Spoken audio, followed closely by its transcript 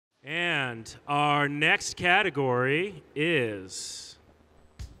And our next category is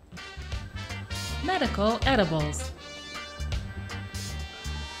Medical edibles.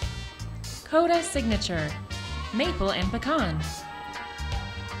 Coda Signature, maple and pecan.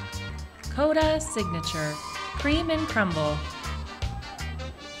 Coda Signature, cream and crumble.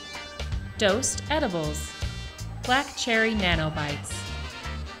 Dosed edibles, black cherry nanobites.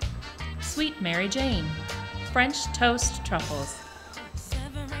 Sweet Mary Jane, French toast truffles.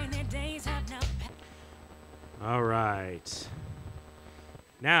 all right.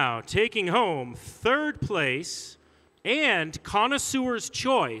 Now, taking home third place and Connoisseur's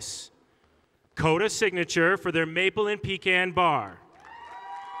Choice, Coda Signature for their maple and pecan bar.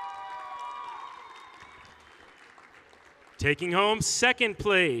 Taking home second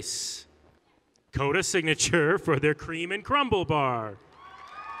place, Coda Signature for their cream and crumble bar.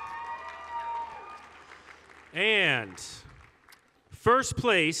 And first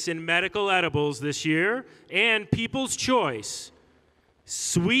place in medical edibles this year and People's Choice,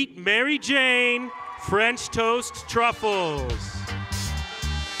 Sweet Mary Jane French Toast Truffles.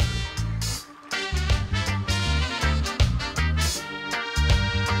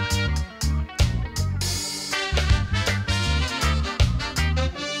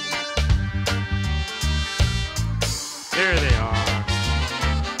 There they are.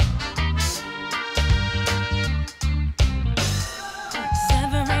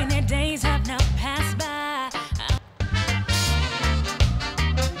 Days have now passed by. Oh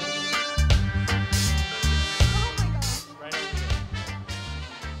my gosh. Right over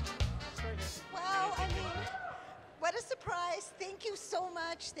here. Wow, I mean, what a surprise. Thank you so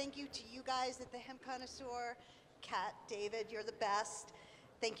much. Thank you to you guys at the Hemp Connoisseur. Kat, David, you're the best.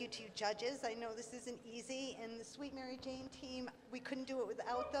 Thank you to you judges. I know this isn't easy. And the Sweet Mary Jane team, we couldn't do it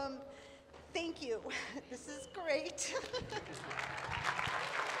without them. Thank you. This is great.